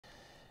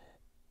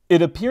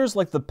It appears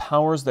like the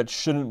powers that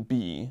shouldn't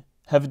be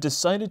have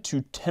decided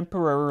to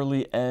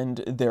temporarily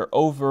end their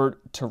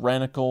overt,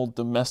 tyrannical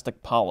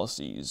domestic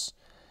policies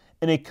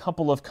in a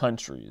couple of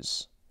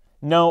countries.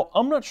 Now,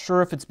 I'm not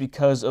sure if it's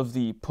because of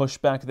the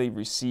pushback they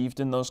received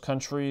in those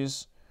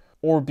countries,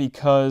 or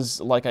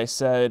because, like I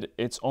said,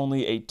 it's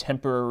only a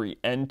temporary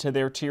end to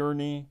their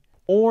tyranny,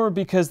 or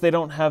because they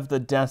don't have the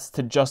deaths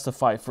to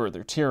justify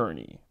further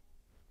tyranny,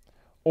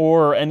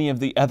 or any of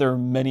the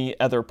many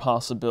other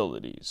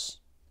possibilities.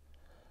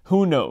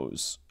 Who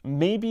knows?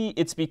 Maybe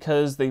it's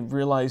because they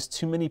realize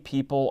too many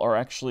people are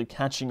actually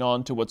catching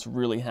on to what's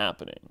really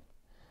happening.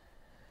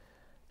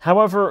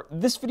 However,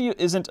 this video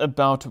isn't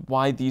about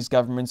why these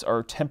governments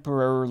are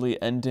temporarily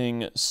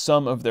ending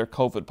some of their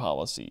COVID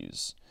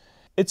policies.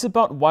 It's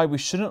about why we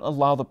shouldn't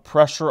allow the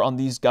pressure on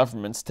these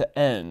governments to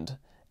end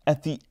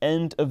at the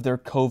end of their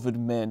COVID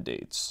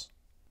mandates.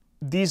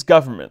 These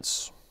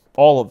governments,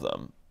 all of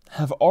them,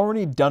 have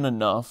already done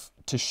enough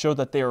to show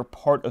that they are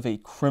part of a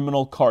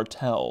criminal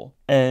cartel,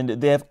 and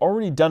they have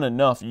already done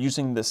enough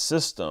using this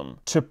system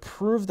to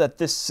prove that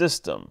this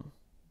system,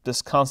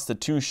 this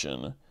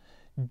Constitution,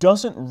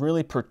 doesn't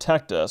really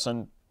protect us.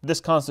 And this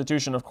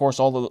Constitution, of course,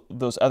 all of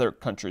those other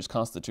countries'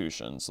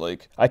 constitutions.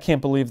 Like, I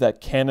can't believe that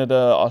Canada,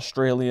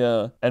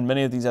 Australia, and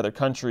many of these other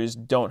countries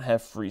don't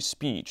have free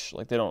speech.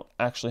 Like, they don't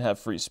actually have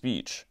free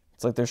speech.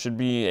 It's like there should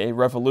be a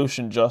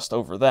revolution just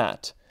over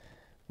that.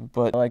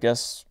 But I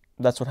guess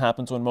that's what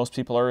happens when most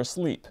people are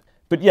asleep.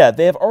 But yeah,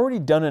 they have already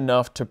done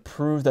enough to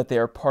prove that they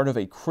are part of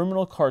a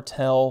criminal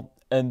cartel,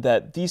 and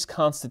that these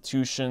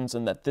constitutions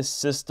and that this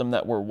system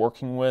that we're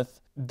working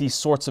with, these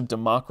sorts of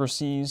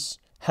democracies,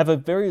 have a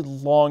very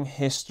long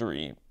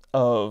history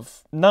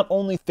of not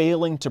only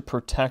failing to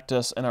protect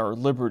us and our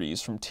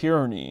liberties from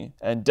tyranny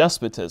and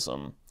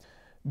despotism,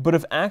 but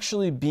of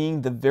actually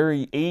being the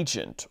very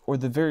agent or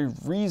the very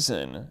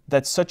reason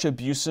that such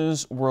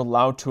abuses were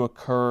allowed to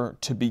occur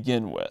to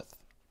begin with.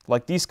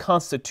 Like, these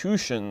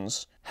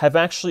constitutions have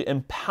actually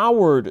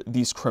empowered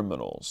these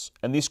criminals,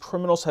 and these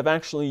criminals have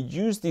actually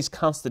used these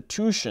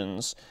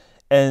constitutions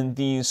and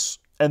these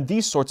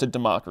sorts of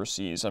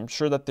democracies. I'm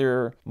sure that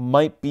there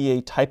might be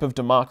a type of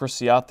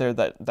democracy out there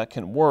that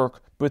can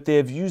work, but they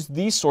have used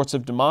these sorts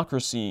of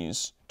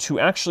democracies to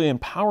actually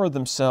empower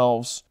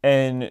themselves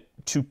and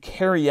to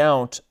carry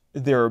out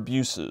their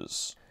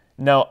abuses.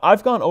 Now,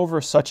 I've gone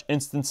over such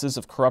instances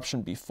of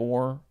corruption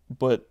before,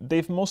 but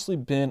they've mostly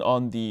been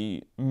on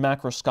the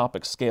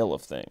macroscopic scale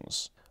of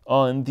things,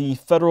 on the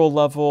federal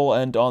level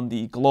and on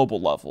the global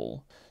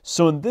level.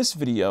 So in this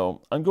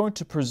video, I'm going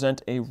to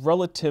present a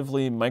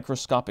relatively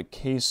microscopic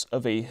case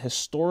of a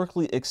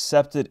historically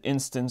accepted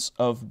instance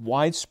of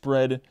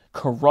widespread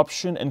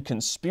corruption and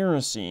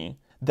conspiracy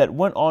that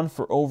went on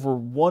for over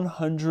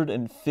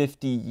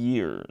 150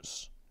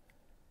 years.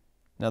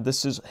 Now,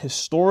 this is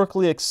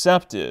historically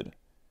accepted.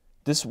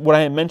 What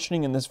I am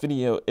mentioning in this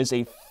video is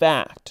a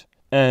fact.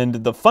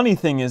 And the funny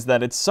thing is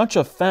that it's such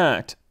a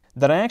fact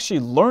that I actually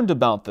learned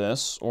about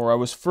this, or I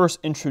was first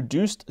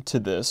introduced to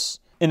this,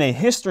 in a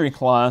history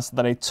class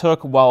that I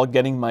took while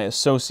getting my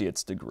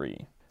associate's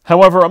degree.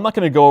 However, I'm not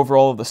going to go over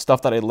all of the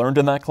stuff that I learned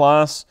in that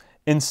class.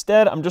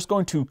 Instead, I'm just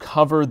going to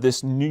cover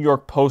this New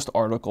York Post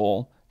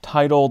article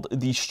titled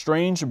 "The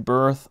Strange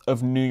Birth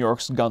of New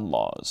York's Gun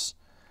Laws."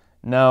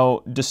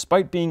 Now,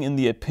 despite being in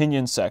the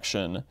opinion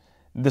section,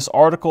 this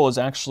article is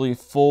actually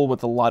full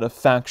with a lot of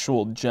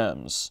factual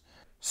gems.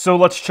 So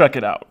let's check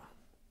it out.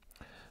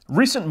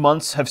 Recent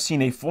months have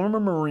seen a former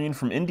Marine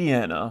from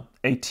Indiana,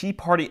 a Tea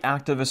Party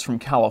activist from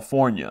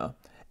California,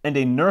 and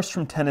a nurse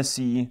from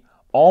Tennessee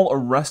all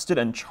arrested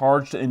and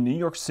charged in New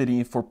York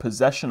City for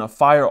possession of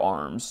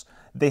firearms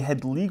they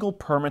had legal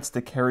permits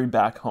to carry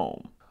back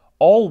home.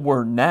 All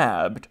were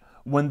nabbed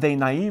when they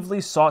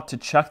naively sought to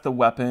check the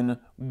weapon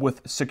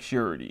with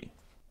security.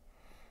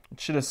 It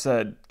should have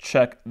said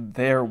check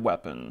their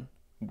weapon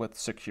with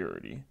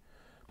security.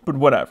 But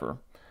whatever.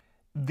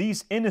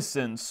 These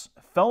innocents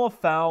fell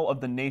afoul of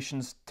the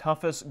nation's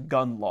toughest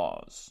gun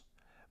laws.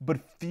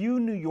 But few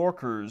New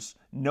Yorkers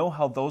know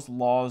how those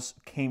laws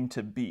came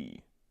to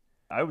be.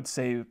 I would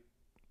say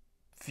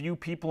few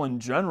people in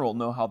general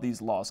know how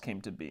these laws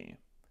came to be.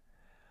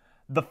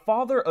 The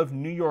father of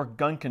New York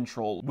gun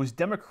control was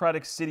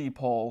Democratic City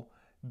Pol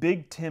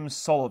Big Tim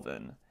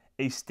Sullivan,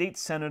 a state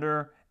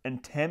senator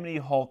and Tammany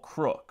Hall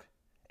crook,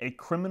 a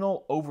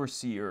criminal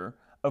overseer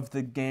of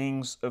the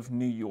gangs of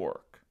New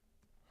York.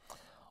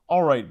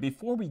 Alright,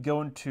 before we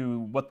go into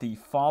what the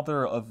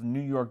father of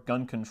New York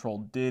gun control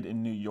did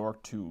in New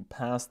York to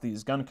pass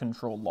these gun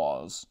control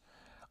laws,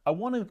 I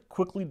want to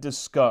quickly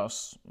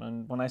discuss,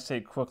 and when I say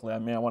quickly, I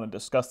mean I want to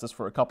discuss this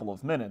for a couple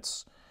of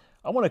minutes.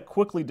 I want to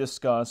quickly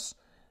discuss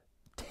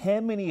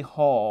Tammany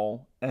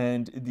Hall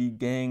and the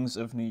gangs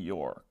of New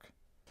York.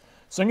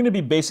 So I'm going to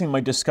be basing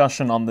my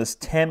discussion on this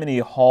Tammany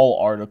Hall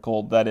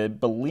article that I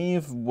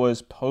believe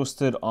was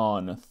posted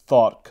on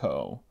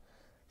thoughtco.com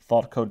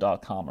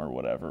or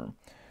whatever.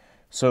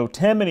 So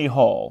Tammany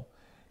Hall,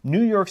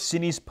 New York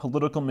City's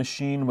political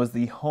machine, was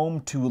the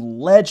home to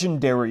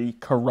legendary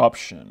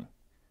corruption.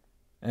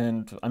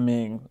 And I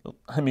mean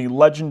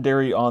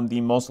legendary on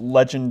the most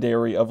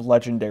legendary of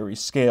legendary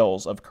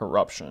scales of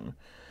corruption.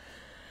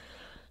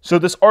 So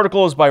this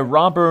article is by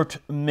Robert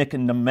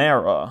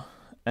McNamara,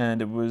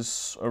 and it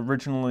was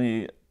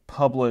originally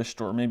published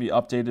or maybe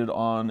updated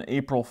on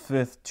April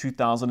 5th,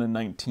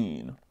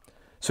 2019.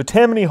 So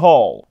Tammany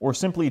Hall, or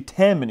simply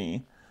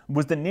Tammany,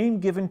 was the name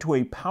given to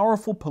a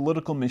powerful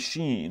political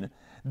machine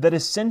that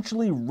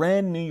essentially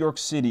ran New York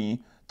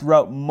City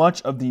throughout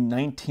much of the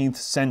 19th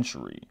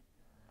century.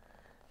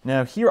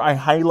 Now here I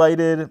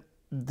highlighted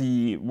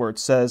where it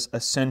says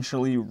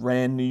essentially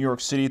ran New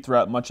York City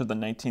throughout much of the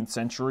 19th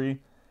century,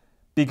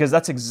 because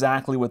that's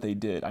exactly what they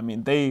did. I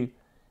mean, they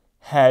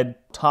had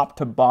top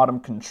to bottom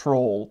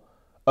control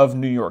of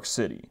New York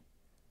City.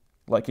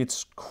 Like,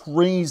 it's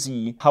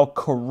crazy how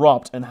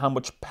corrupt and how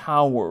much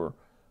power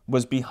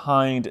was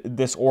behind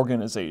this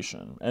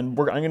organization. And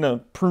I'm going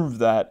to prove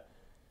that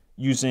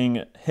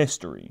using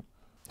history.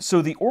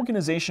 So the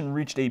organization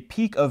reached a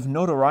peak of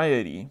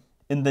notoriety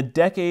in the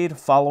decade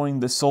following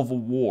the Civil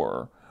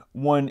War,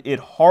 when it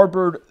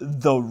harbored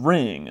the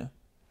Ring,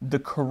 the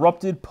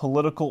corrupted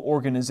political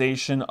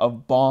organization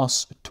of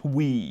Boss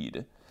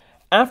Tweed.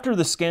 After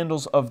the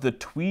scandals of the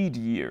Tweed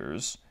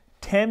years,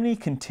 Tammany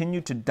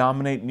continued to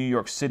dominate New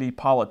York City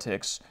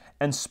politics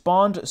and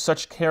spawned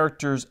such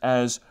characters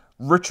as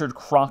Richard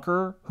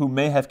Crocker, who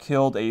may have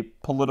killed a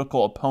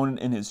political opponent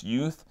in his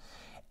youth,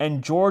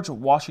 and George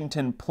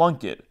Washington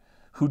Plunkett,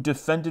 who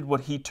defended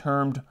what he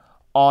termed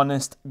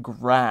honest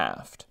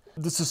graft.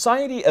 The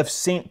Society of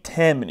St.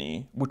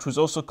 Tammany, which was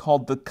also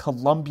called the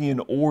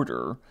Columbian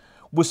Order,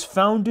 was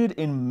founded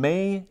in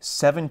May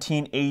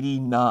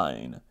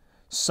 1789.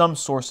 Some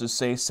sources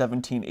say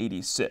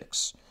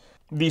 1786.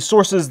 The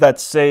sources that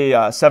say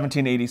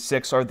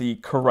 1786 are the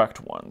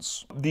correct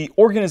ones. The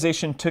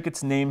organization took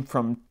its name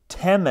from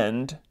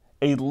Tammany,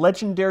 a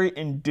legendary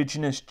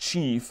indigenous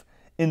chief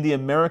in the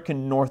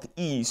American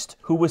Northeast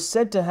who was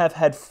said to have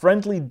had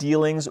friendly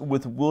dealings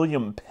with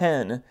William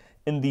Penn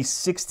in the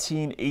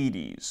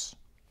 1680s.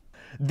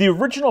 The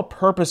original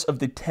purpose of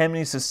the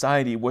Tammany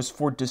Society was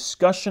for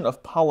discussion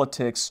of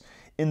politics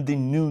in the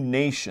new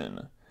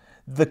nation.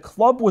 The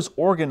club was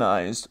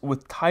organized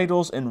with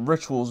titles and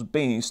rituals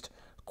based,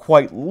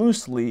 quite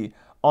loosely,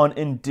 on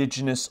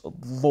indigenous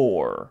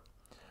lore.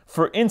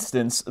 For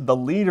instance, the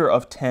leader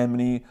of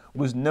Tammany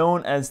was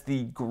known as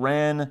the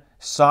Grand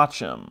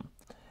Sachem,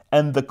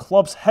 and the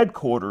club's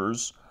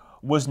headquarters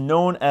was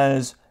known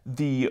as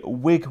the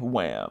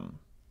Wigwam.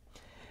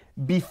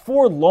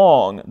 Before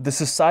long, the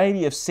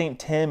Society of St.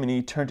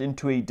 Tammany turned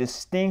into a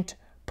distinct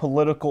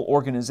political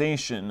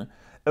organization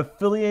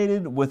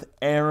affiliated with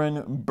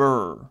Aaron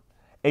Burr,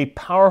 a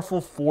powerful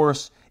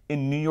force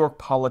in New York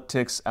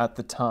politics at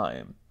the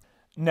time.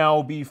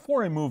 Now,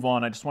 before I move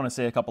on, I just want to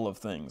say a couple of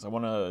things. I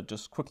want to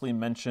just quickly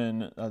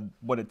mention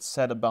what it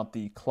said about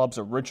the club's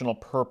original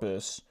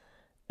purpose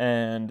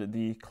and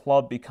the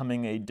club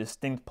becoming a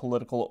distinct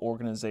political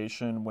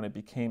organization when it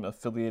became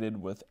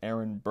affiliated with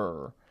Aaron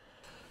Burr.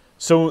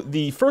 So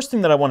the first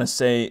thing that I want to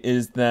say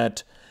is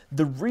that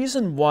the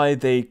reason why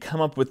they come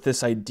up with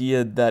this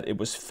idea that it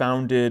was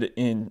founded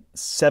in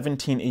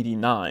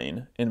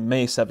 1789, in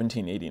May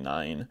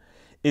 1789,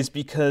 is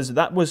because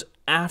that was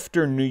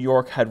after New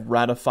York had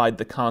ratified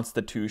the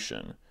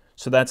Constitution.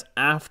 So that's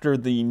after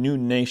the new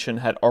nation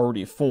had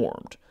already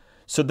formed.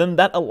 So then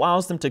that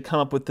allows them to come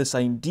up with this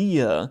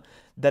idea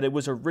that it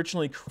was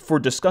originally for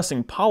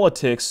discussing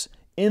politics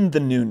in the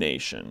new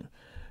nation.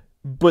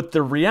 But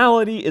the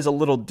reality is a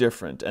little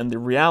different, and the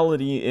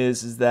reality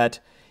is that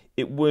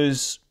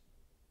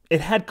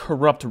it had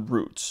corrupt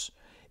roots.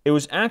 It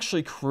was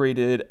actually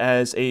created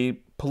as a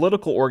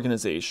political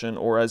organization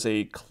or as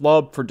a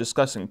club for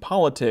discussing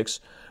politics,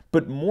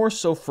 but more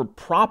so for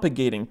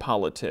propagating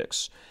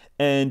politics.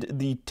 And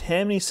the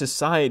Tammany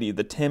Society,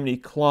 the Tammany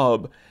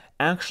Club,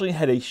 actually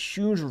had a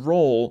huge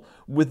role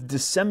with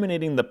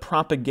disseminating the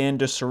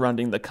propaganda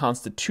surrounding the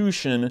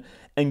Constitution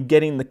and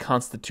getting the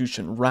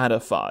Constitution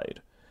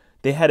ratified.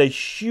 They had a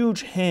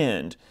huge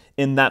hand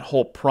in that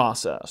whole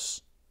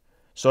process.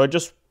 So I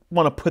just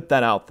want to put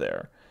that out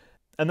there.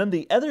 And then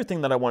the other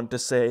thing that I wanted to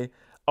say,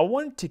 I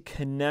wanted to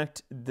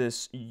connect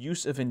this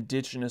use of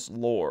indigenous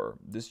lore,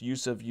 this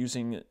use of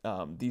using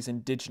these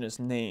indigenous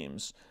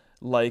names,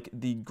 like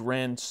the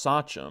Grand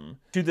Sachem,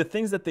 to the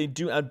things that they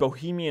do at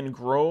Bohemian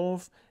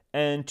Grove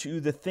and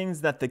to the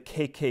things that the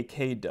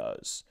KKK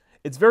does.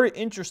 It's very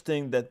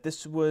interesting that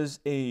this was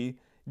a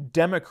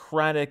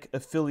Democratic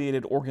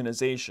affiliated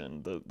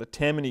organization. The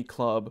Tammany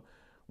Club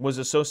was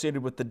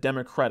associated with the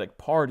Democratic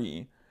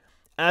Party,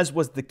 as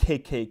was the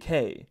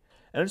KKK.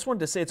 And I just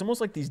wanted to say, it's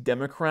almost like these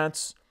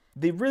Democrats,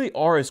 they really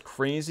are as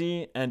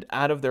crazy and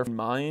out of their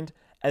mind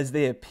as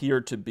they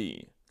appear to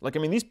be. Like, I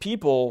mean, these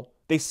people,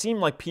 they seem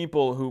like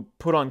people who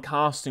put on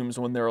costumes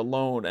when they're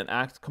alone and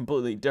act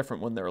completely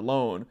different when they're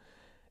alone.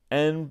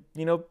 And,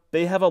 you know,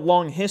 they have a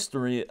long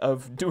history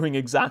of doing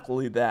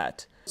exactly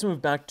that. Let's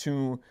move back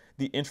to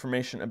the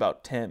information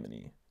about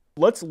Tammany.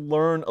 Let's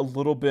learn a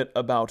little bit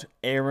about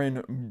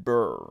Aaron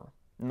Burr.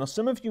 Now,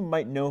 some of you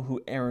might know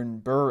who Aaron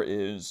Burr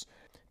is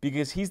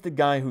because he's the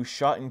guy who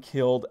shot and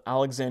killed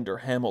Alexander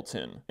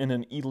Hamilton in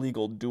an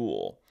illegal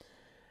duel.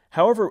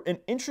 However, an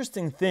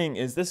interesting thing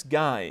is this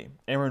guy,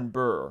 Aaron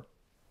Burr,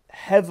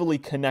 heavily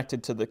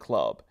connected to the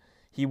club.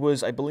 He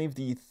was, I believe,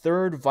 the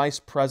third vice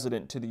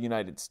president to the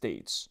United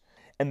States.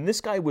 And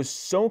this guy was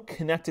so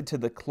connected to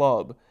the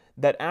club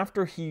that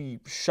after he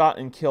shot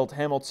and killed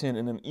Hamilton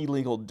in an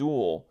illegal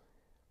duel,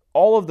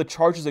 all of the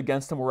charges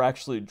against him were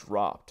actually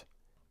dropped.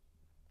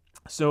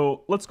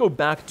 So let's go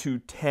back to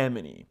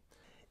Tammany.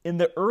 In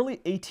the early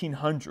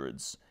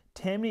 1800s,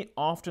 Tammany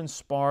often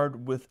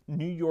sparred with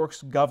New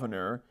York's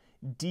governor,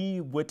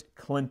 DeWitt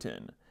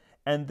Clinton,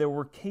 and there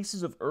were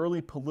cases of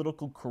early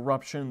political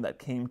corruption that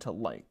came to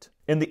light.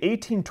 In the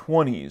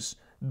 1820s,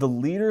 the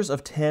leaders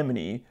of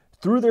Tammany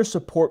threw their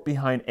support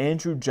behind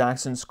Andrew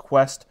Jackson's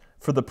quest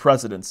for the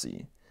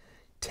presidency.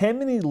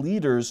 Tammany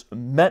leaders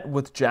met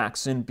with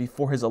Jackson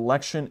before his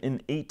election in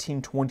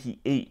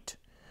 1828,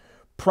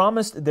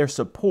 promised their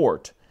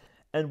support,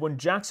 and when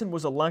Jackson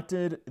was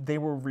elected, they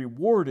were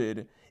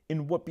rewarded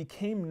in what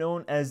became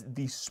known as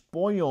the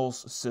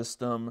spoils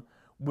system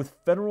with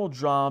federal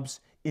jobs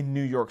in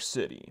New York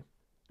City.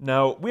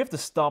 Now, we have to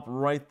stop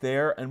right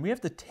there and we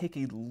have to take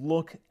a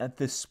look at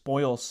this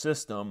spoils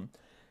system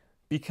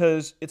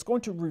because it's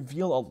going to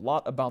reveal a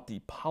lot about the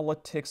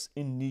politics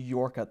in New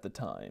York at the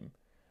time.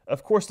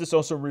 Of course, this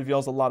also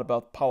reveals a lot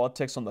about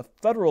politics on the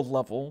federal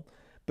level,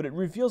 but it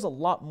reveals a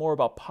lot more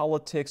about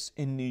politics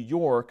in New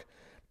York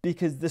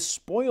because this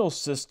spoils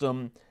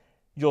system,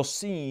 you'll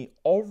see,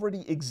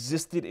 already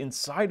existed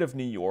inside of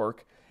New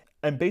York,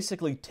 and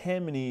basically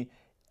Tammany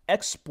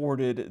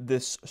exported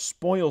this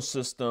spoils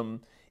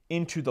system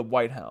into the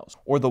White House,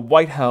 or the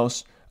White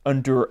House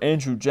under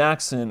Andrew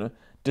Jackson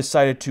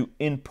decided to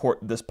import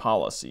this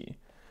policy.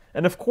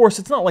 And of course,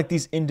 it's not like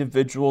these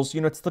individuals,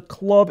 it's the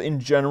club in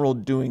general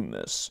doing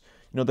this.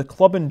 The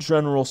club in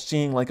general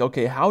seeing like,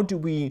 okay, how do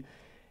we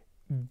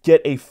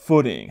get a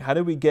footing? How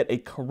do we get a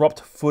corrupt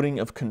footing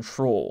of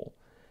control?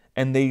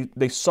 And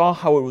they saw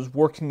how it was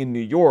working in New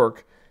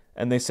York,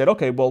 and they said,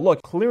 okay, well,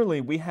 look, clearly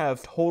we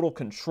have total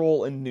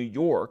control in New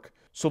York,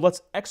 so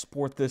let's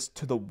export this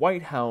to the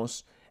White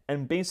House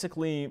and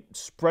basically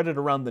spread it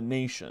around the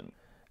nation.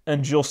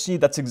 And you'll see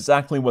that's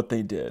exactly what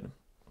they did.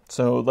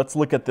 So let's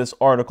look at this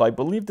article. I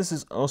believe this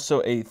is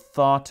also a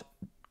Thought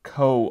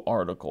Co.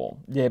 article.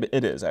 Yeah,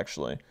 it is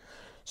actually.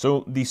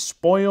 So the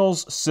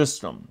spoils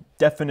system,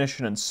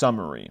 definition and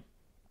summary.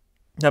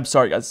 I'm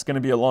sorry guys, it's going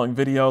to be a long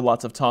video,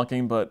 lots of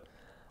talking, but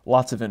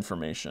lots of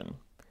information.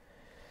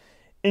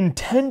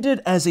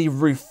 Intended as a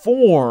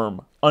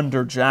reform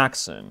under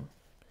Jackson.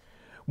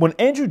 When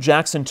Andrew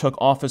Jackson took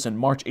office in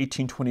March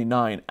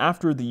 1829,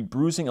 after the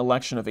bruising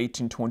election of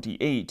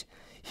 1828,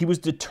 he was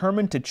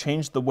determined to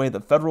change the way the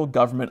federal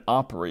government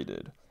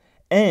operated.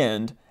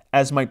 And,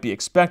 as might be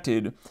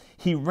expected,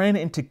 he ran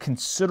into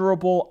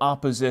considerable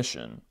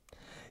opposition.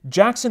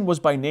 Jackson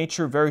was by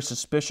nature very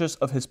suspicious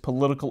of his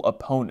political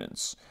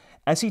opponents.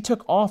 As he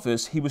took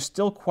office, he was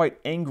still quite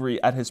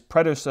angry at his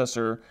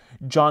predecessor,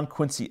 John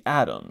Quincy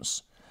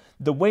Adams.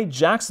 The way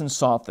Jackson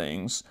saw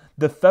things,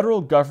 the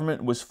federal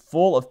government was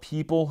full of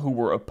people who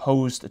were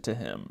opposed to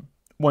him.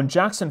 When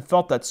Jackson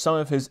felt that some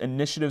of his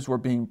initiatives were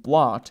being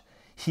blocked,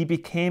 he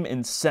became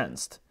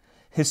incensed.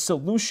 His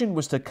solution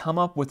was to come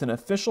up with an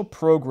official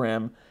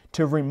program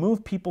to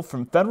remove people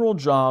from federal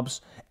jobs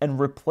and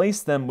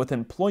replace them with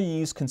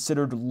employees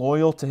considered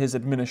loyal to his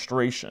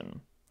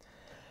administration.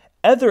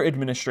 Other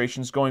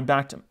administrations going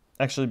back to...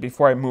 Actually,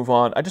 before I move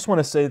on, I just want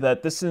to say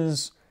that this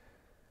is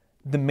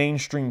the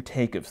mainstream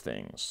take of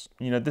things.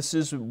 This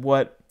is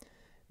what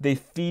they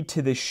feed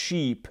to the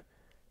sheep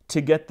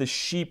to get the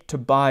sheep to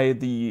buy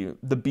the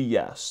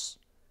BS.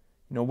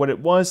 What it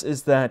was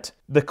is that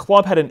the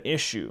club had an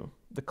issue.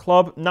 The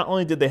club, not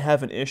only did they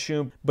have an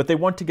issue, but they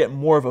wanted to get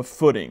more of a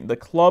footing. The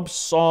club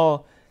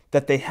saw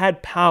that they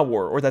had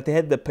power, or that they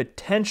had the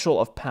potential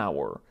of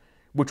power,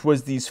 which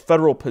was these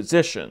federal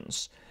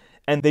positions.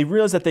 And they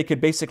realized that they could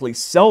basically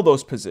sell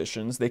those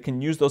positions. They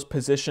can use those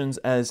positions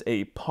as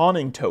a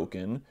pawning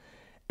token,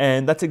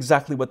 and that's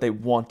exactly what they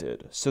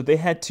wanted. So they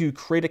had to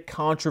create a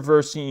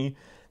controversy,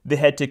 they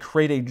had to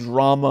create a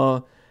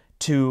drama,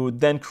 to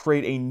then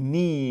create a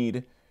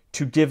need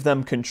to give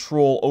them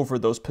control over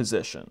those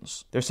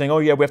positions. They're saying, oh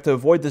yeah, we have to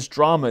avoid this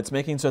drama. It's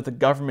making so that the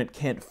government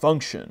can't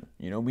function.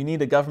 We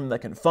need a government that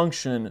can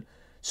function,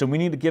 so we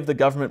need to give the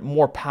government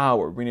more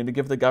power. We need to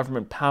give the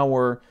government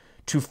power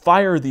to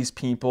fire these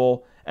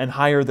people and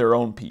hire their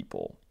own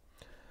people.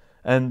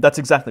 And that's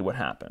exactly what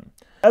happened.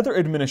 Other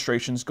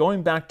administrations,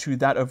 going back to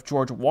that of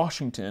George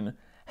Washington,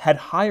 had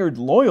hired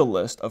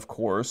loyalists, of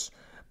course,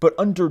 but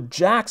under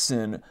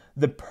Jackson,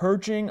 the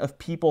purging of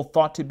people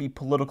thought to be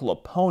political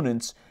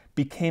opponents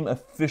became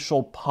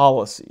official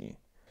policy.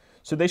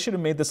 So they should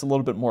have made this a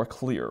little bit more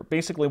clear.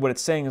 Basically what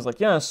it's saying is like,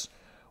 yes,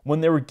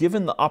 when they were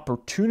given the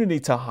opportunity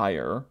to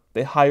hire,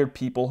 they hired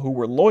people who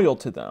were loyal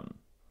to them.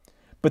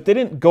 But they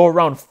didn't go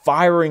around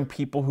firing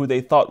people who they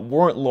thought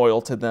weren't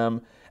loyal to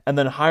them and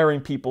then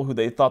hiring people who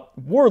they thought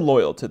were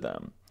loyal to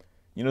them.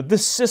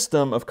 This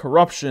system of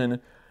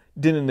corruption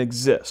didn't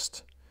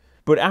exist.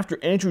 But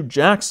after Andrew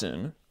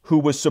Jackson, who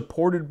was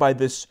supported by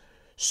this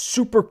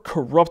super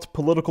corrupt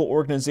political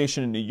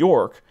organization in New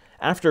York,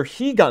 after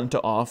he got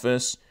into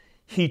office,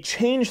 he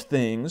changed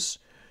things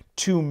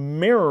to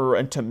mirror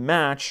and to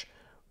match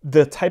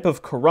the type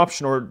of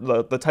corruption or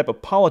the type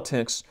of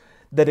politics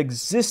that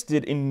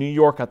existed in New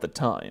York at the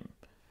time.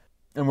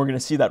 And we're going to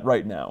see that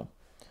right now.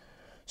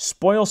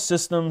 Spoil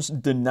systems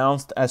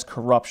denounced as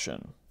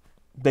corruption.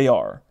 They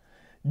are.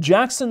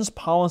 Jackson's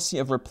policy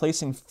of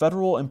replacing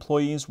federal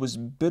employees was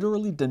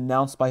bitterly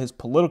denounced by his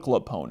political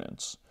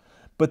opponents,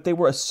 but they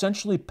were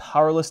essentially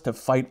powerless to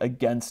fight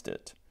against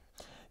it.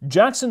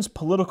 Jackson's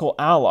political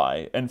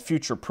ally and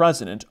future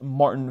president,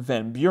 Martin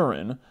Van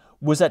Buren,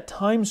 was at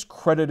times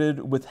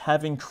credited with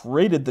having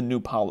created the new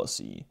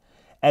policy,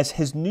 as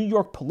his New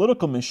York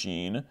political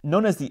machine,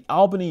 known as the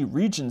Albany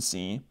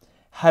Regency,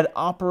 had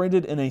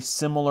operated in a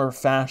similar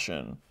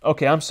fashion.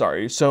 Okay, I'm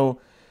sorry. So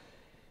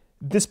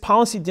this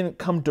policy didn't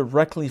come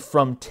directly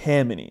from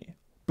Tammany,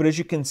 but as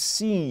you can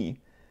see,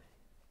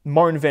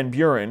 Martin Van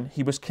Buren,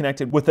 he was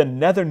connected with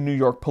another New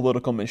York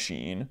political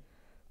machine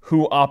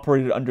who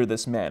operated under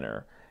this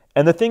manner.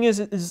 And the thing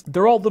is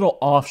they're all little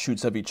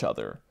offshoots of each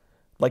other.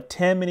 Like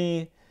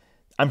Tammany,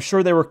 I'm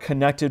sure they were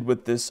connected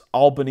with this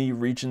Albany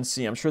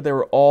Regency. I'm sure they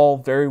were all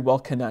very well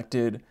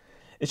connected.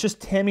 It's just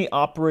Tammany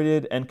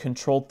operated and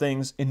controlled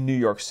things in New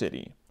York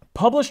City.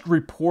 Published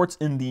reports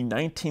in the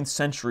 19th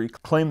century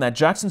claim that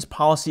Jackson's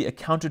policy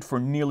accounted for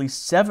nearly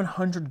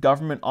 700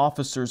 government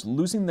officers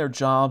losing their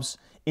jobs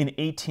in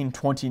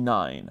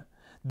 1829,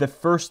 the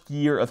first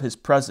year of his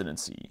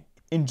presidency.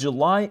 In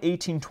July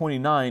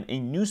 1829, a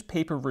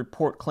newspaper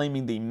report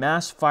claiming the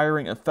mass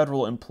firing of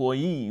federal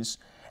employees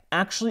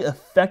actually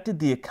affected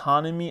the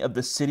economy of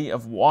the city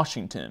of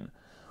Washington,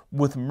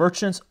 with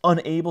merchants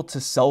unable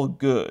to sell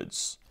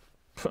goods.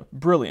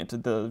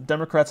 Brilliant. The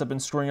Democrats have been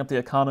screwing up the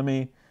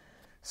economy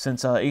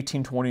since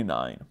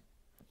 1829.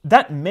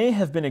 That may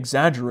have been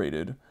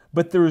exaggerated,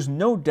 but there is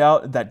no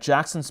doubt that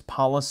Jackson's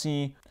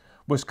policy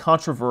was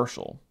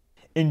controversial.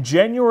 In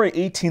January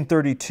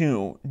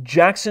 1832,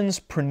 Jackson's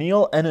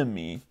perennial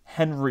enemy,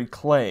 Henry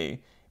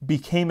Clay,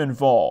 became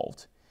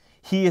involved.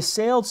 He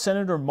assailed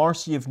Senator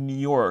Marcy of New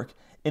York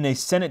in a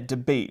Senate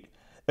debate,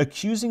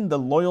 accusing the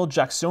loyal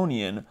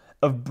Jacksonian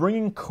of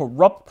bringing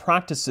corrupt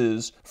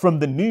practices from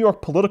the New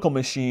York political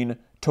machine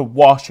to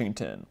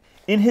Washington.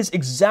 In his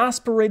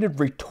exasperated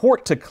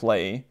retort to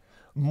Clay,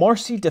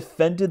 Marcy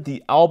defended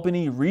the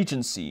Albany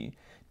Regency,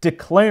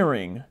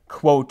 declaring,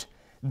 quote,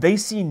 "They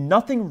see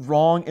nothing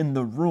wrong in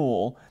the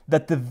rule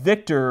that the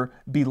victor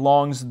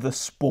belongs the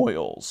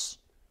spoils."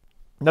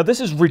 Now this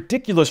is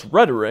ridiculous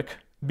rhetoric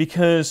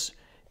because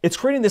it's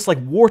creating this like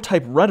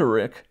war-type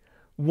rhetoric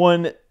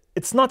when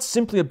it's not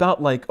simply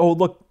about like, oh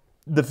look,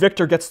 the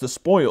victor gets the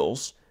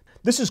spoils.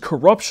 This is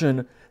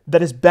corruption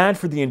that is bad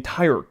for the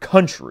entire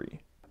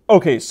country.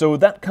 Okay, so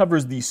that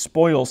covers the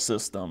spoil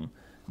system,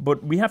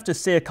 but we have to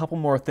say a couple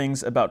more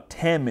things about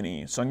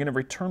Tammany, so I'm going to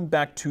return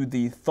back to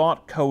the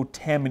Thought Co.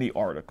 Tammany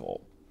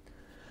article.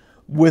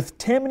 With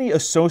Tammany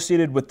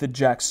associated with the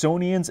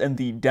Jacksonians and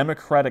the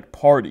Democratic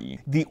Party,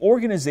 the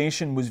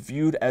organization was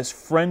viewed as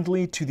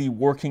friendly to the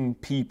working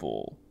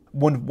people.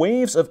 When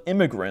waves of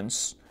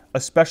immigrants,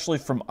 especially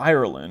from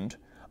Ireland,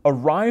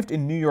 arrived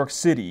in New York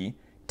City,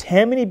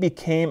 Tammany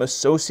became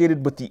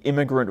associated with the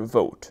immigrant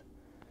vote.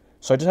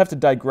 So I just have to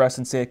digress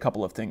and say a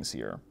couple of things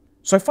here.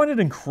 So I find it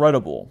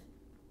incredible.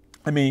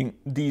 I mean,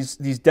 these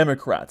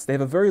Democrats, they have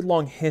a very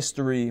long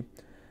history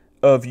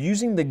of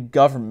using the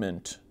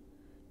government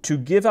to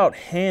give out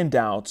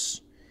handouts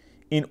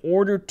in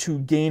order to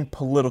gain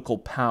political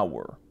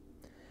power.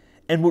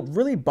 And what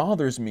really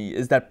bothers me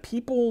is that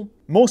people,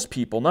 most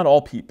people, not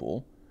all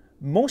people,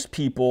 most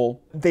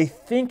people, they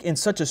think in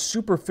such a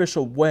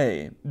superficial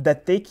way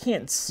that they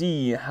can't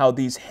see how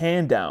these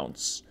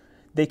handouts,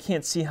 they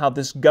can't see how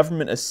this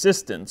government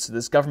assistance,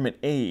 this government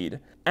aid,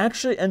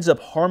 actually ends up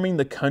harming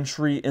the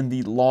country in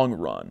the long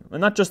run. And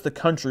not just the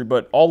country,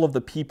 but all of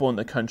the people in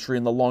the country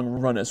in the long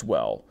run as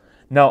well.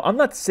 Now, I'm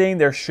not saying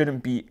there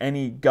shouldn't be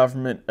any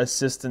government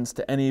assistance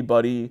to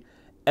anybody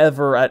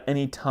ever at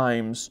any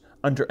times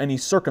under any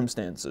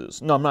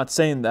circumstances. No, I'm not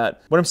saying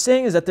that. What I'm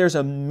saying is that there's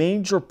a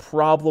major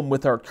problem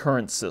with our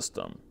current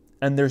system.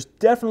 And there's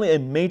definitely a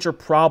major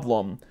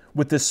problem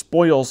with this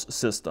spoils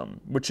system,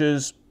 which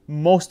is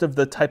most of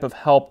the type of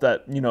help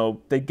that,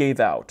 they gave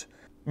out.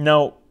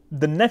 Now,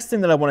 the next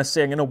thing that I want to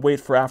say, I'm going to wait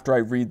for after I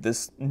read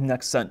this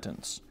next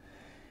sentence.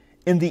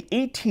 In the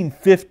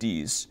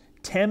 1850s,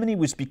 Tammany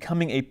was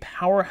becoming a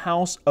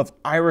powerhouse of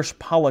Irish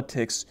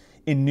politics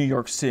in New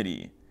York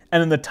City.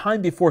 And in the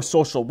time before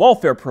social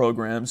welfare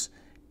programs,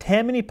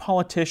 Tammany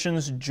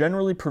politicians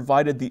generally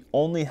provided the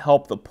only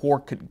help the poor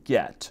could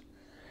get.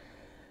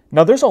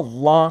 Now there's a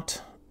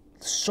lot,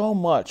 so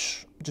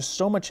much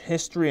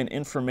history and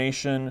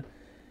information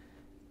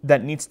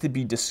that needs to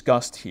be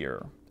discussed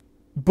here.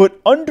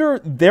 But under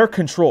their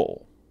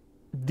control,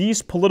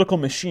 these political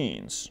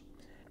machines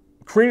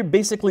created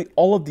basically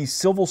all of these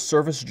civil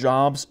service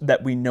jobs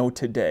that we know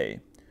today.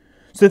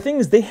 So the thing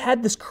is, they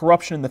had this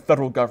corruption in the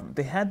federal government.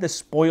 They had this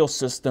spoil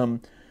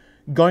system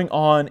going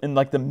on in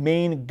like the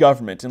main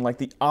government, in like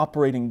the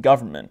operating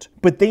government.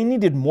 But they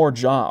needed more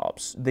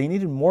jobs. They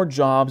needed more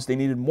jobs. They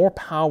needed more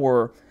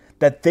power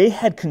that they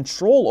had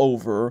control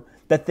over,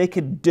 that they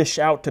could dish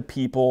out to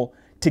people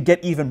to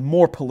get even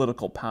more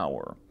political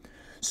power.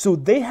 So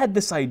they had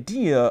this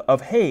idea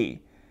of,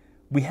 hey,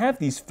 we have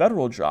these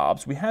federal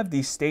jobs, we have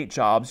these state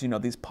jobs,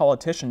 these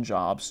politician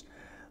jobs.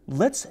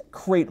 Let's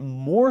create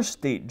more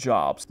state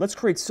jobs. Let's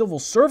create civil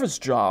service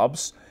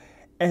jobs.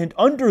 And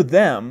under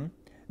them,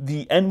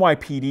 the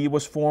NYPD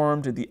was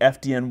formed, the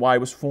FDNY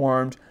was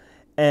formed,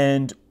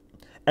 and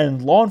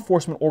law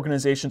enforcement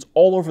organizations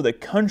all over the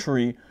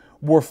country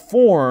were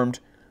formed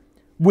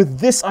with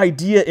this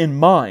idea in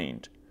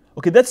mind.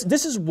 Okay,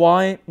 this is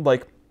why,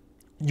 like,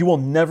 you will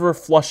never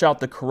flush out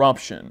the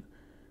corruption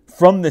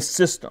from this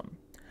system,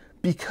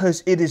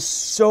 because it is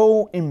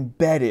so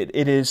embedded.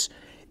 It is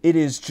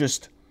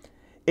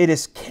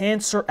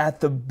cancer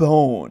at the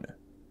bone.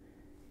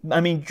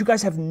 I mean, you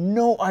guys have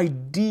no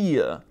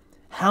idea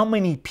how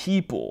many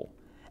people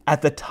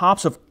at the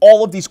tops of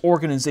all of these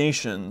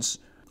organizations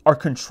are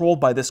controlled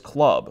by this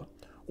club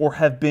or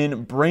have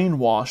been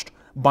brainwashed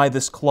by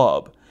this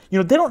club.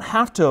 They don't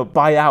have to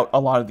buy out a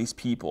lot of these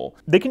people.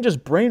 They can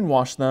just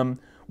brainwash them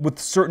with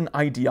certain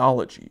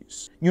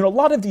ideologies. A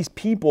lot of these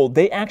people,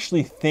 they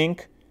actually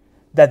think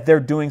that they're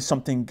doing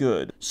something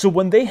good. So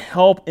when they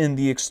help in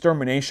the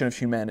extermination of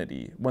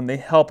humanity, when they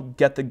help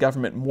get the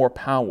government more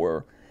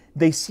power,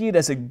 they see it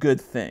as a good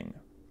thing.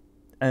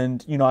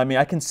 And,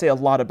 I can say a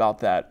lot about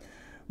that,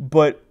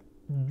 but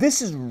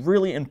this is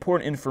really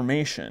important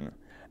information.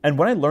 And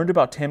when I learned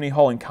about Tammany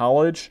Hall in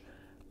college,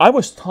 I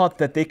was taught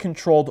that they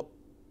controlled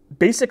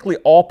basically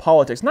all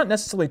politics, not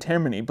necessarily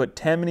Tammany, but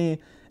Tammany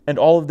and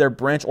all of their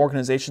branch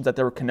organizations that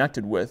they were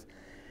connected with.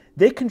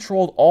 They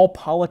controlled all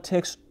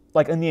politics,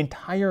 like in the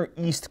entire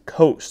East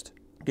Coast.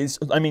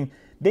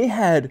 They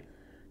had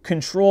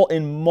control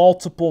in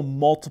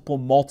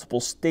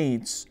multiple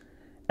states.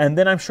 And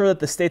then I'm sure that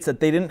the states that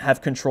they didn't have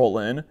control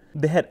in,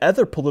 they had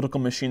other political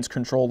machines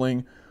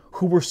controlling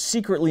who were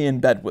secretly in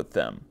bed with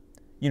them.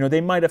 They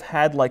might have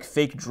had like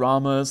fake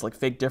dramas, like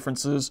fake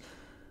differences,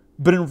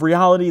 but in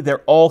reality,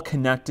 they're all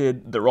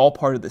connected. They're all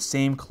part of the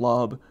same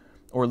club,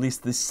 or at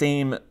least the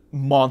same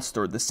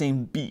monster, the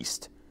same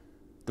beast.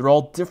 They're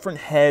all different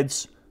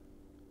heads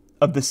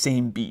of the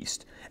same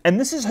beast. And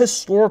this is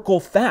historical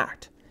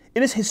fact.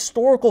 It is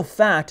historical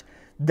fact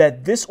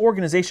that this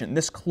organization,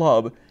 this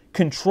club,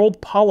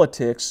 controlled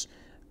politics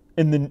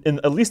in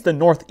at least the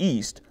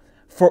Northeast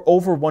for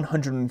over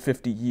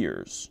 150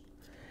 years.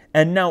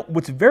 And now,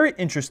 what's very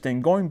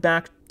interesting, going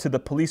back to the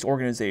police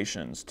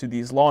organizations, to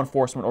these law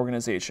enforcement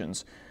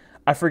organizations,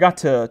 I forgot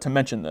to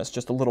mention this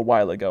just a little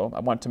while ago. I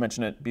wanted to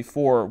mention it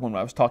before when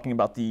I was talking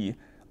about the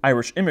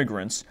Irish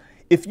immigrants.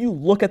 If you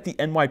look at the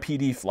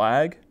NYPD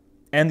flag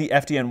and the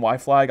FDNY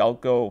flag, I'll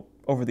go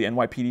over the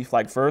NYPD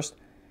flag first,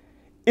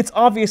 it's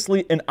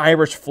obviously an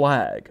Irish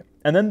flag.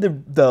 And then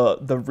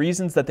the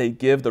reasons that they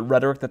give, the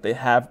rhetoric that they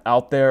have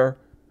out there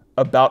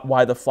about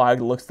why the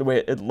flag looks the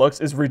way it looks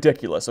is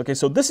ridiculous. Okay,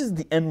 so this is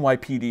the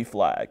NYPD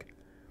flag.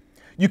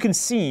 You can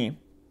see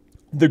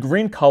the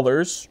green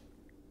colors.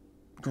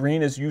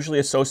 Green is usually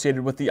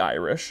associated with the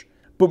Irish,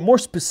 but more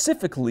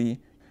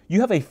specifically,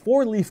 you have a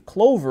four-leaf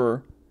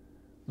clover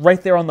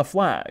right there on the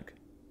flag,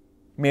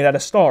 made out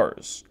of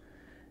stars.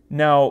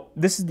 Now,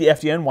 this is the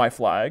FDNY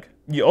flag.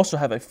 You also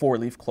have a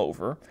four-leaf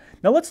clover.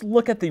 Now let's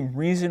look at the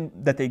reason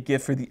that they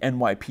give for the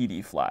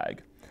NYPD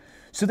flag.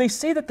 So they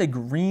say that the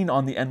green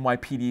on the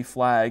NYPD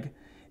flag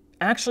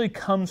actually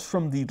comes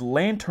from the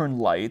lantern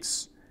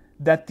lights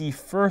that the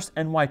first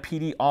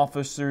NYPD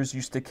officers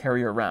used to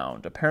carry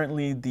around.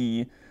 Apparently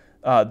the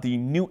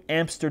New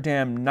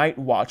Amsterdam Night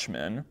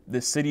Watchmen,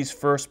 the city's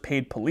first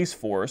paid police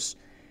force,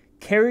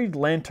 carried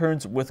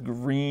lanterns with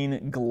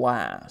green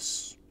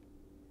glass.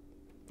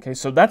 Okay,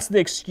 so that's the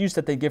excuse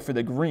that they give for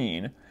the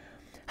green.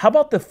 How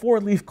about the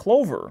four-leaf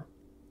clover?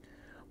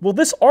 Well,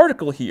 this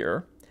article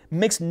here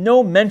makes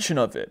no mention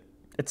of it.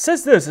 It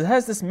says this, it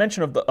has this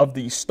mention of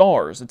the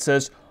stars. It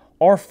says,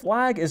 our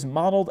flag is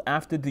modeled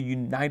after the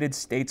United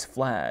States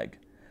flag.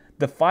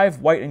 The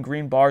 5 white and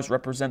green bars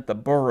represent the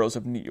boroughs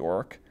of New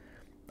York.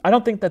 I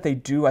don't think that they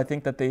do. I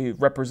think that they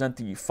represent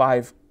the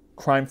 5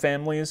 crime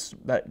families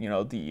that,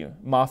 the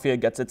mafia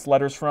gets its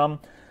letters from,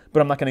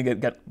 but I'm not going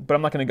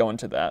to go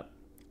into that.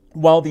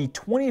 While the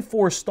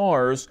 24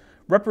 stars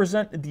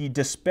represent the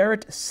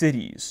disparate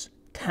cities,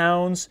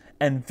 towns,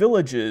 and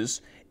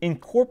villages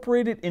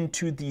incorporated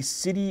into the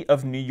city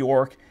of New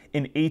York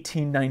in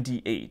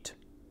 1898.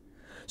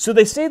 So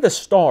they say the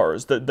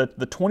stars,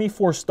 the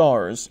 24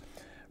 stars,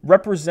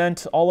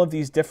 represent all of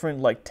these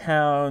different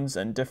towns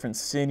and different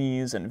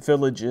cities and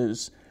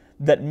villages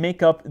that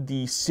make up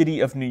the city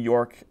of New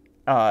York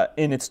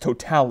in its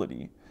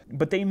totality.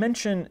 But they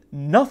mention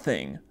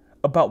nothing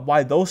about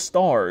why those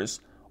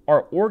stars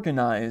are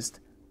organized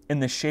in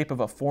the shape of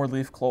a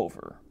 4-leaf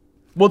clover.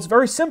 Well, it's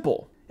very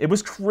simple. It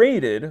was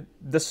created,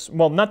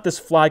 not this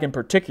flag in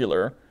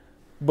particular,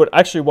 but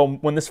actually,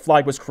 when this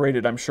flag was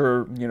created, I'm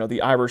sure,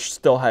 the Irish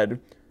still had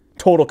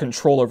total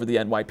control over the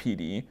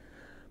NYPD.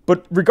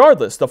 But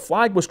regardless, the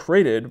flag was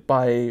created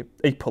by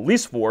a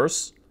police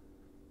force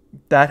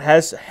that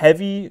has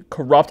heavy,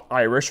 corrupt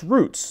Irish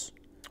roots.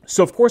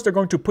 So of course they're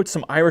going to put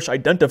some Irish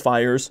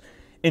identifiers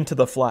into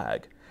the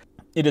flag.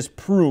 It is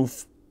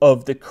proof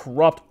of the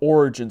corrupt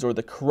origins or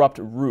the corrupt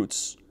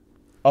roots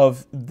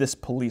of this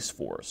police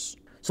force.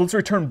 So let's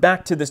return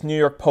back to this New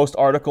York Post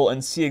article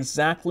and see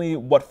exactly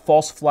what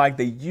false flag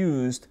they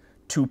used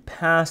to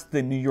pass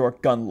the New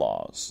York gun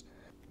laws.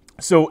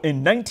 So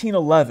in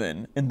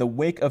 1911, in the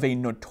wake of a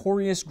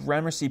notorious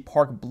Gramercy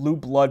Park blue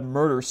blood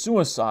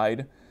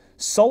murder-suicide,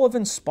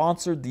 Sullivan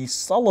sponsored the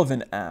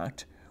Sullivan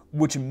Act,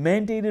 which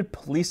mandated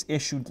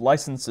police-issued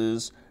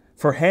licenses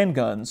for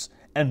handguns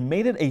and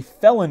made it a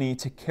felony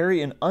to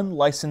carry an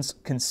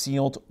unlicensed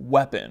concealed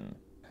weapon.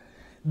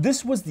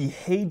 This was the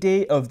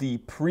heyday of the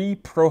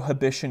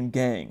pre-prohibition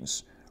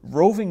gangs,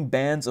 roving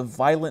bands of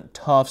violent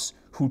toughs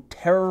who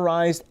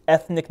terrorized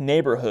ethnic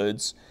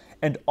neighborhoods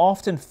and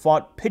often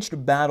fought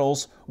pitched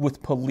battles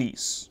with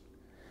police.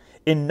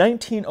 In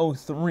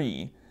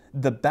 1903,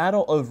 the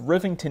Battle of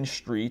Rivington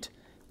Street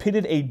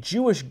pitted a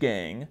Jewish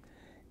gang,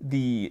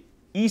 the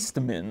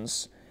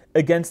Eastmans,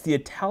 against the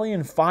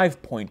Italian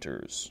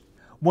Five-Pointers.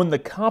 When the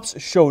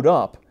cops showed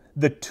up,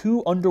 the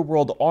two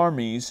underworld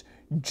armies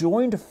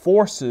joined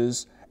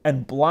forces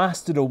and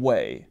blasted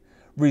away,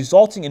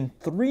 resulting in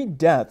 3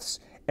 deaths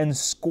and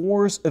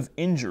scores of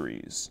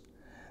injuries.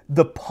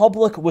 The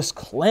public was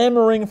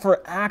clamoring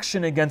for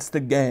action against the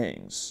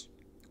gangs.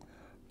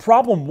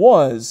 Problem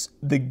was,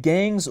 the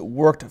gangs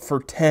worked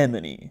for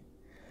Tammany.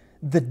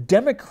 The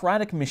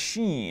democratic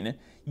machine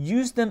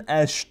used them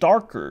as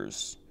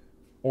starkers,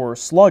 or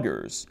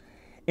sluggers,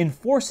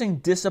 enforcing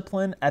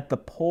discipline at the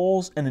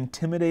polls and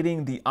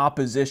intimidating the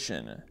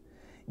opposition.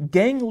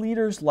 Gang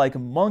leaders like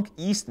Monk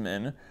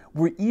Eastman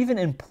were even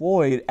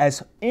employed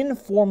as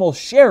informal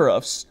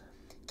sheriffs,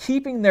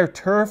 keeping their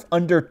turf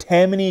under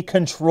Tammany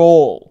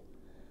control.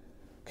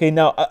 Okay,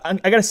 now, I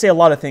gotta say a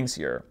lot of things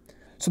here.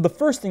 So the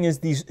first thing is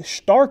these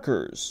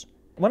starkers.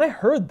 When I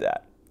heard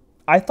that,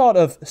 I thought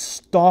of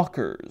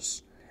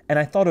stalkers, and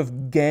I thought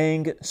of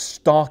gang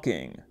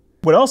stalking.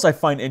 What else I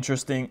find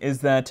interesting is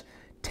that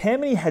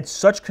Tammany had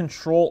such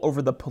control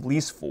over the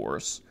police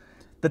force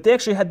that they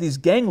actually had these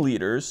gang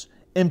leaders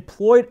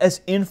employed as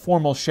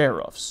informal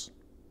sheriffs.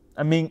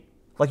 I mean,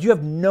 like, you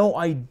have no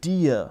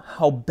idea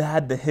how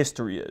bad the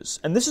history is.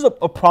 And this is a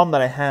problem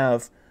that I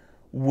have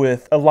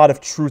with a lot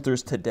of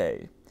truthers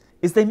today,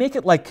 is they make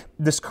it like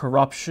this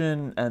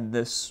corruption and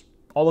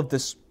all of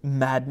this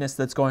madness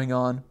that's going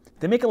on,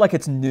 they make it like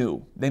it's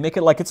new. They make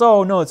it like it's,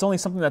 oh no, it's only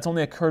something that's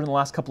only occurred in the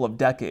last couple of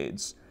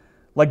decades.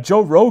 Like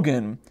Joe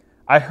Rogan,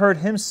 I heard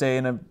him say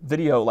in a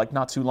video like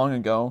not too long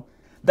ago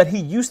that he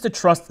used to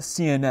trust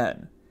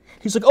CNN.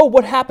 He's like, oh,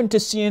 what happened to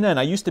CNN?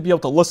 I used to be able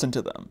to listen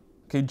to them.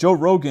 Okay, Joe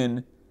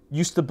Rogan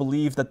used to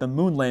believe that the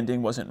moon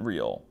landing wasn't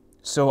real.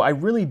 So I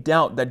really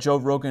doubt that Joe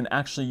Rogan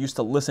actually used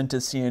to listen to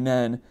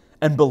CNN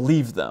and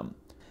believe them.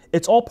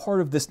 It's all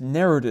part of this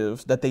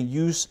narrative that they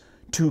use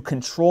to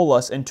control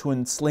us and to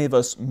enslave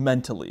us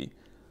mentally.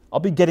 I'll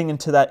be getting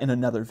into that in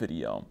another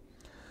video.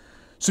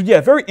 So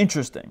yeah, very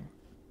interesting,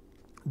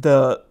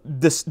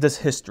 this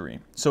history.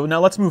 So now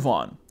let's move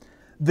on.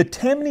 The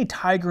Tammany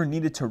Tiger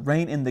needed to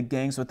rein in the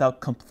gangs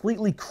without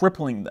completely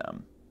crippling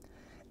them.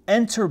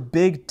 Enter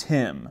Big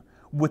Tim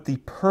with the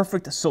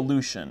perfect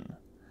solution.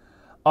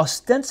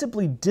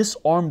 Ostensibly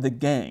disarm the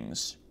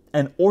gangs,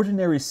 and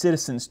ordinary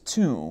citizens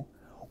too,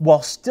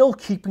 while still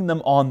keeping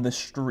them on the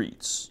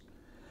streets.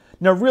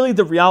 Now really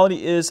the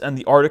reality is, and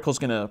the article's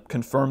going to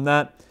confirm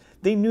that,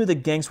 they knew the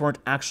gangs weren't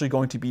actually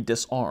going to be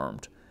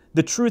disarmed.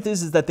 The truth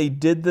is that they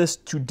did this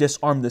to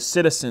disarm the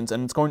citizens,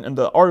 and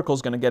the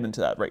article's going to get into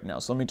that right now,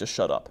 so let me just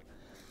shut up.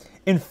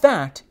 In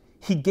fact,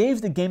 he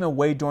gave the game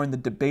away during the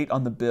debate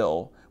on the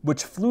bill,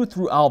 which flew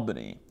through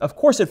Albany. Of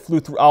course it flew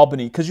through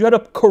Albany, because you had a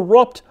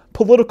corrupt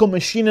political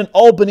machine in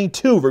Albany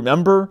too,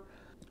 remember?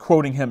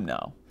 Quoting him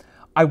now.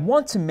 I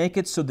want to make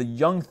it so the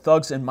young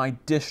thugs in my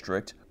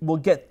district will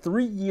get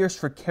 3 years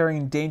for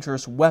carrying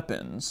dangerous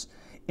weapons,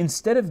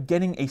 instead of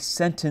getting a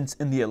sentence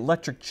in the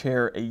electric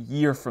chair a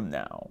year from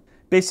now.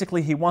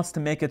 Basically, he wants to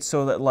make it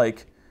so that,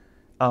 like,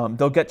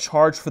 they'll get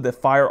charged for the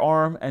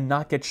firearm and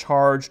not get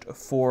charged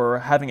for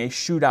having a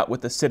shootout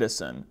with the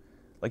citizen.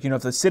 Like,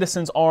 if the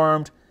citizen's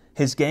armed,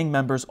 his gang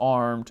member's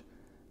armed,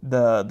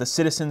 the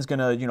citizen's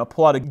gonna,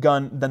 pull out a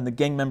gun, then the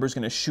gang member's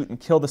gonna shoot and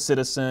kill the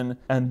citizen,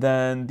 and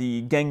then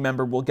the gang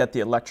member will get the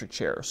electric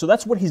chair. So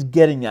that's what he's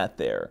getting at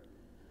there.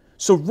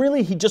 So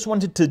really, he just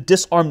wanted to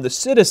disarm the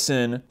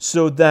citizen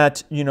so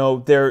that,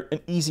 they're an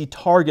easy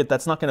target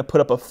that's not gonna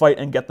put up a fight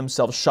and get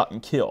themselves shot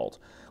and killed.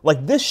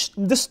 Like, this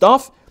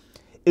stuff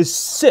is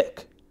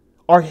sick.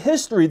 Our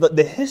history,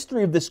 the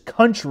history of this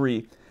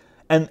country,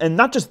 and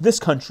not just this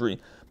country,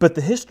 but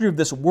the history of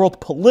this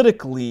world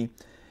politically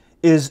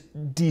is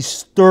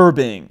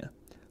disturbing.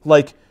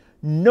 Like,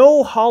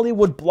 no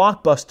Hollywood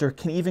blockbuster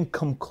can even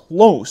come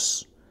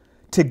close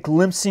to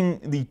glimpsing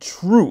the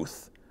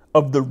truth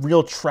of the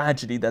real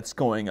tragedy that's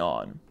going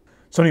on.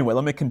 So anyway,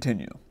 let me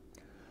continue.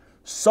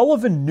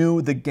 Sullivan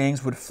knew the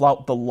gangs would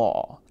flout the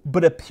law,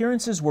 but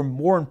appearances were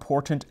more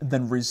important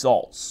than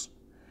results.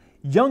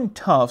 Young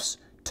toughs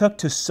took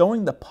to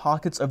sewing the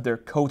pockets of their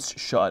coats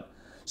shut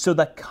so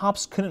that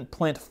cops couldn't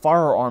plant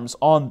firearms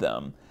on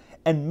them,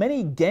 and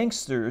many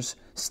gangsters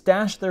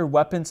stashed their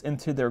weapons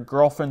into their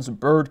girlfriends'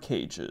 bird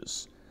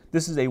cages.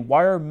 This is a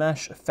wire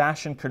mesh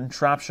fashion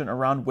contraption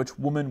around which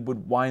women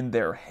would wind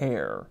their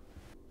hair.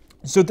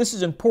 So this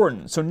is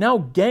important. So now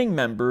gang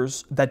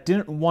members that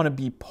didn't want to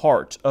be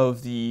part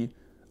of the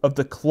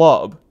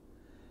club,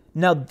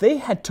 now they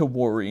had to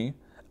worry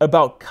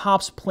about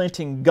cops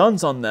planting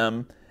guns on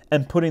them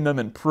and putting them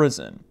in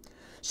prison.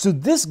 So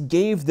this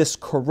gave this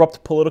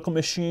corrupt political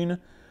machine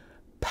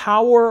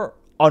power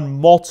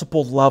on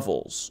multiple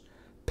levels.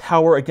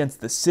 Power against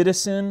the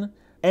citizen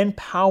and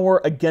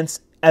power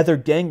against other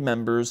gang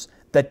members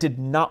that did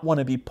not want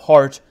to be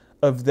part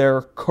of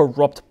their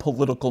corrupt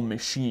political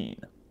machine.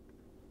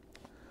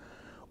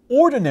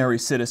 Ordinary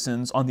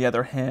citizens, on the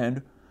other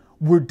hand,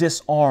 were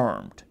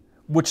disarmed,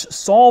 which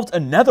solved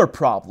another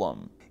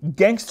problem.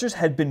 Gangsters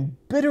had been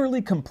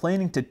bitterly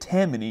complaining to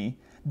Tammany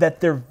that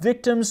their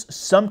victims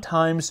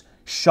sometimes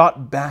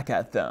shot back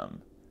at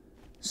them.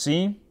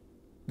 See?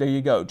 There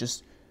you go.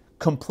 Just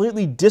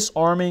completely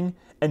disarming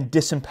and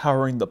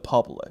disempowering the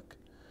public.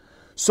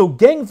 So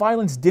gang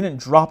violence didn't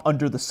drop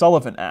under the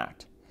Sullivan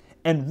Act,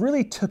 and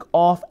really took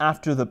off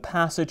after the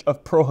passage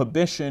of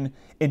Prohibition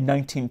in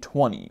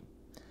 1920.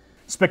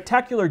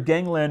 Spectacular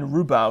gangland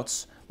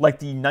roubouts, like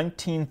the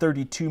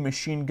 1932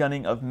 machine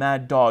gunning of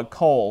Mad Dog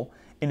Cole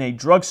in a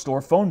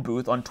drugstore phone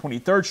booth on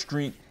 23rd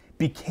Street,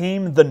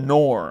 became the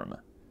norm.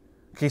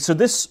 Okay, so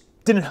this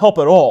didn't help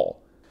at all.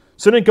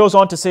 So then it goes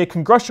on to say,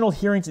 congressional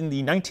hearings in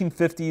the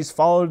 1950s,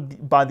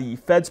 followed by the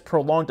Fed's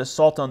prolonged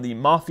assault on the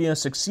mafia,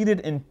 succeeded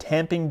in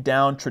tamping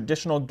down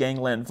traditional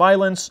gangland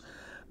violence,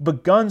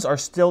 but guns are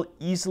still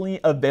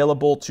easily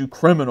available to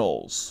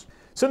criminals.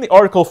 So then the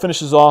article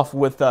finishes off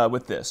with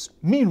this.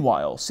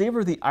 Meanwhile,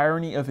 savor the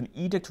irony of an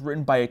edict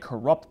written by a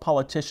corrupt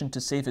politician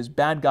to save his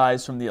bad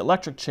guys from the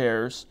electric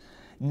chairs,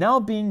 now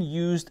being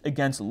used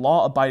against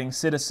law-abiding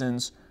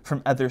citizens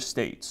from other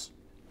states.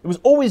 It was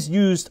always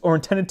used or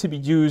intended to be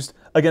used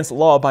against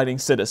law-abiding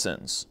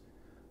citizens.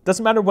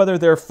 Doesn't matter whether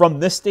they're from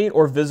this state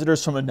or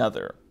visitors from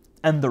another.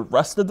 And the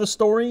rest of the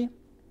story?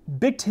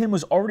 Big Tim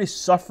was already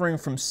suffering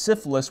from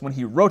syphilis when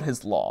he wrote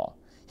his law.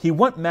 He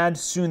went mad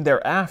soon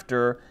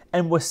thereafter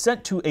and was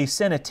sent to a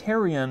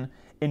sanitarium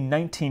in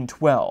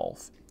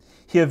 1912.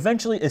 He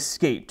eventually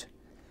escaped.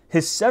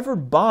 His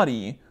severed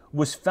body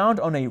was found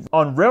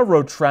on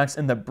railroad tracks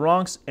in the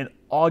Bronx in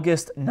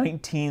August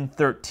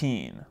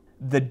 1913.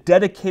 The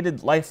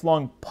dedicated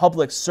lifelong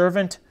public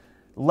servant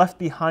left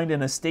behind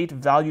an estate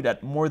valued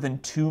at more than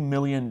 $2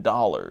 million.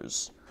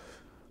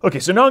 Okay,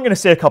 so now I'm going to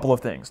say a couple of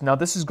things. Now,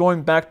 this is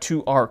going back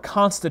to our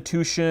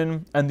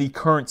Constitution and the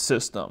current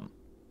system.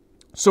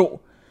 So,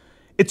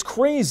 it's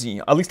crazy,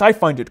 at least I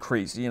find it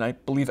crazy, and I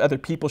believe other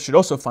people should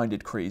also find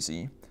it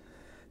crazy,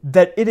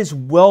 that it is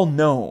well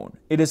known,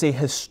 it is a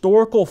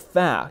historical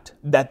fact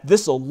that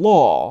this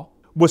law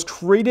was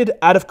created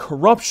out of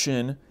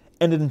corruption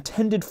and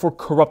intended for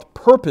corrupt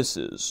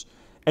purposes,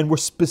 and were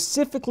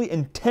specifically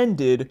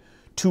intended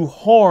to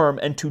harm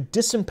and to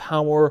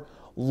disempower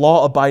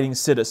law-abiding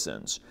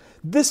citizens.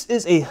 This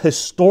is a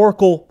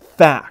historical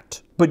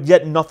fact, but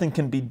yet nothing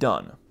can be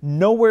done.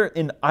 Nowhere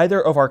in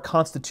either of our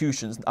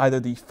constitutions, either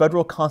the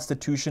federal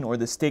constitution or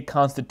the state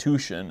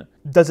constitution,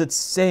 does it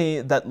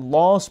say that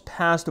laws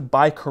passed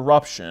by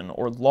corruption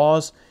or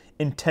laws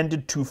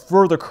intended to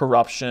further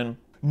corruption,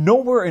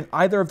 nowhere in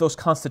either of those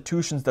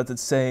constitutions does it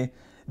say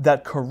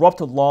that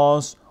corrupt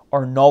laws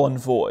are null and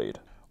void.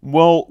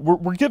 Well,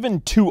 we're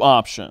given two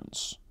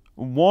options.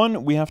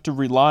 One, we have to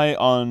rely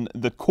on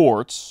the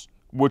courts,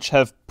 which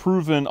have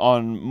proven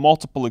on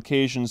multiple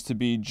occasions to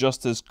be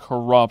just as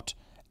corrupt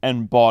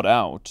and bought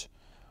out.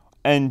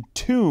 And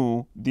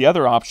two, the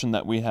other option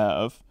that we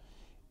have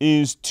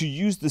is to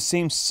use the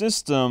same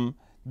system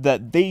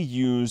that they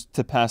used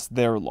to pass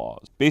their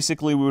laws.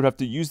 Basically, we would have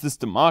to use this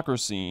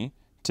democracy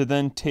to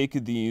then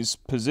take these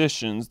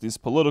positions, these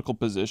political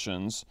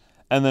positions,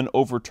 and then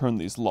overturn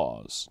these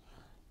laws.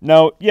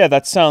 Now, yeah,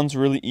 that sounds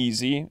really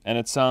easy, and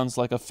it sounds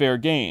like a fair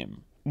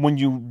game when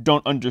you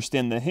don't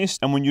understand the history,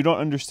 and when you don't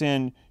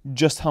understand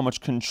just how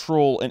much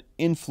control and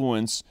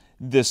influence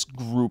this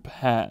group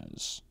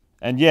has.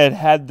 And yeah, it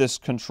had this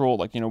control,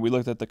 like, we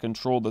looked at the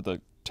control that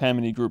the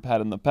Tammany group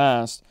had in the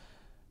past,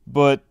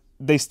 but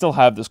they still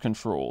have this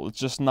control. It's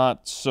just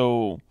not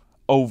so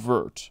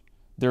overt.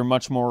 They're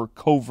much more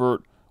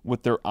covert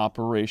with their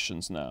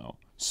operations now.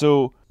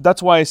 So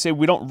that's why I say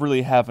we don't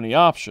really have any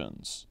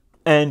options.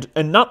 And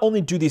not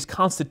only do these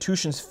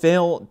constitutions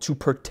fail to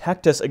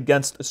protect us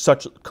against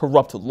such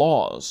corrupt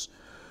laws,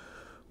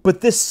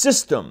 but this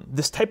system,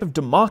 this type of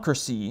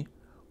democracy,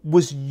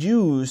 was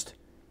used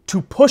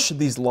to push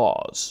these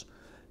laws.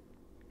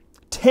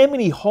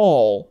 Tammany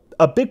Hall,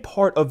 a big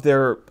part of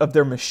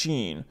their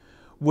machine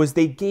was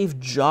they gave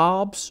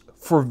jobs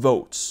for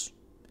votes.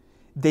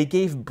 They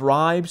gave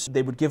bribes,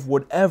 they would give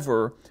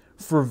whatever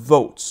for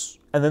votes.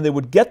 and then they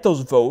would get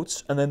those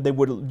votes, and then they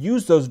would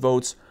use those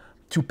votes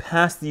to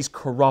pass these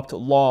corrupt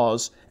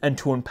laws and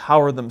to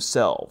empower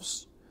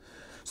themselves.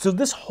 So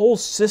this whole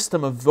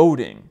system of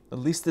voting, at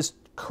least this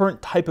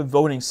current type of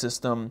voting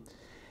system,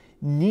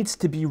 needs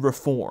to be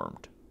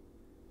reformed.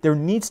 There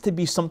needs to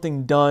be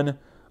something done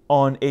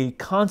on a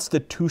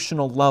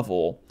constitutional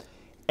level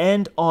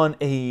and on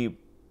a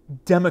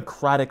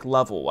democratic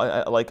level,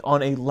 like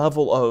on a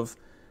level of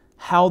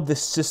how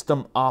this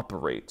system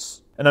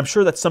operates. And I'm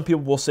sure that some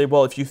people will say,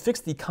 well, if you fix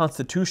the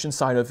Constitution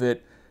side of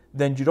it,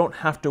 then you don't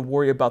have to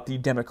worry about the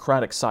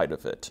democratic side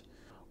of it.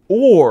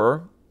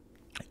 Or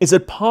is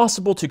it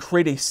possible to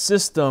create a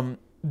system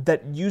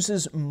that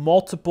uses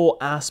multiple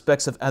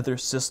aspects of other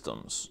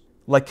systems?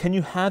 Like, can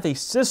you have a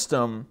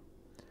system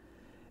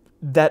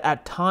that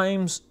at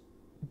times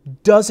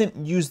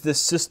doesn't use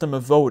this system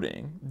of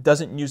voting,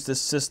 doesn't use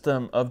this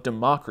system of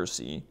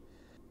democracy,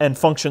 and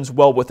functions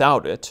well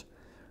without it,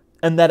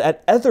 and that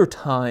at other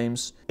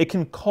times it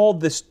can call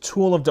this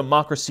tool of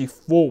democracy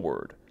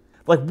forward?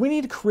 Like, we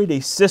need to create a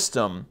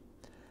system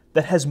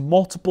that has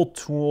multiple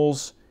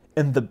tools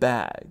in the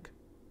bag.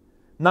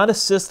 Not a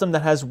system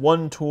that has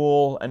one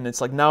tool and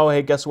it's like, now,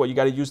 hey, guess what? You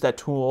got to use that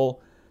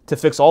tool to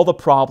fix all the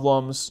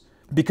problems.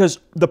 Because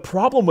the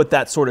problem with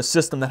that sort of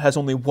system that has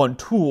only one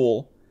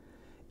tool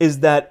is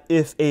that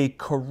if a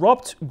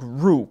corrupt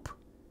group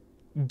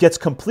gets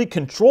complete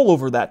control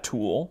over that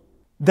tool,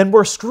 then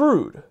we're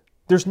screwed.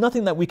 There's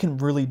nothing that we can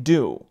really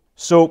do.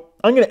 So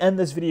I'm going to end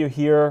this video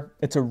here.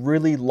 It's a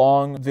really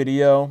long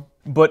video,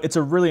 but it's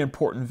a really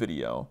important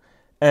video.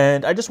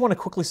 And I just want to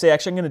quickly say,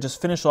 actually, I'm going to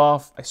just finish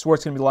off. I swear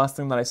it's going to be the last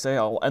thing that I say.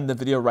 I'll end the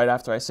video right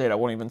after I say it. I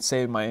won't even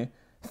say my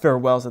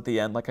farewells at the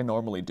end like I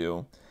normally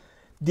do.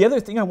 The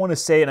other thing I want to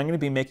say, and I'm going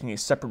to be making a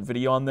separate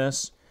video on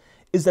this,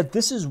 is that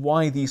this is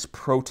why these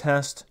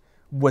protests,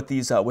 what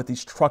these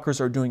truckers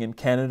are doing in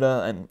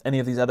Canada and any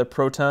of these other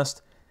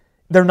protests,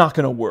 they're not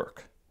going to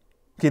work.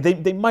 Okay,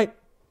 they might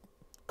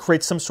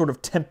create some sort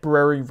of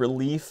temporary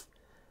relief.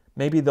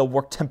 Maybe they'll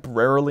work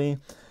temporarily,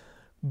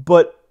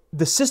 but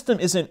the system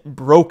isn't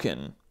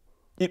broken.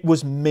 It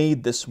was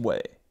made this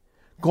way.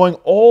 Going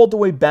all the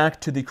way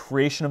back to the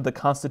creation of the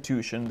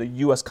Constitution, the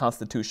U.S.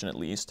 Constitution at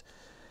least,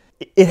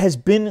 it has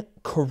been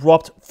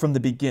corrupt from the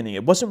beginning.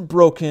 It wasn't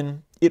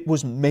broken. It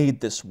was made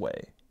this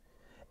way.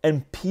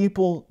 And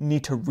people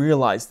need to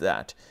realize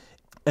that.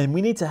 And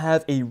we need to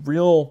have a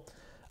real,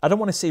 I don't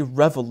want to say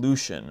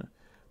revolution,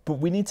 but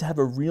we need to have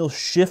a real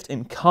shift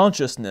in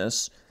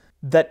consciousness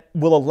that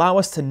will allow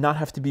us to not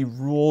have to be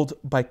ruled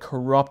by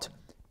corrupt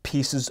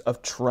pieces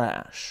of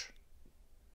trash.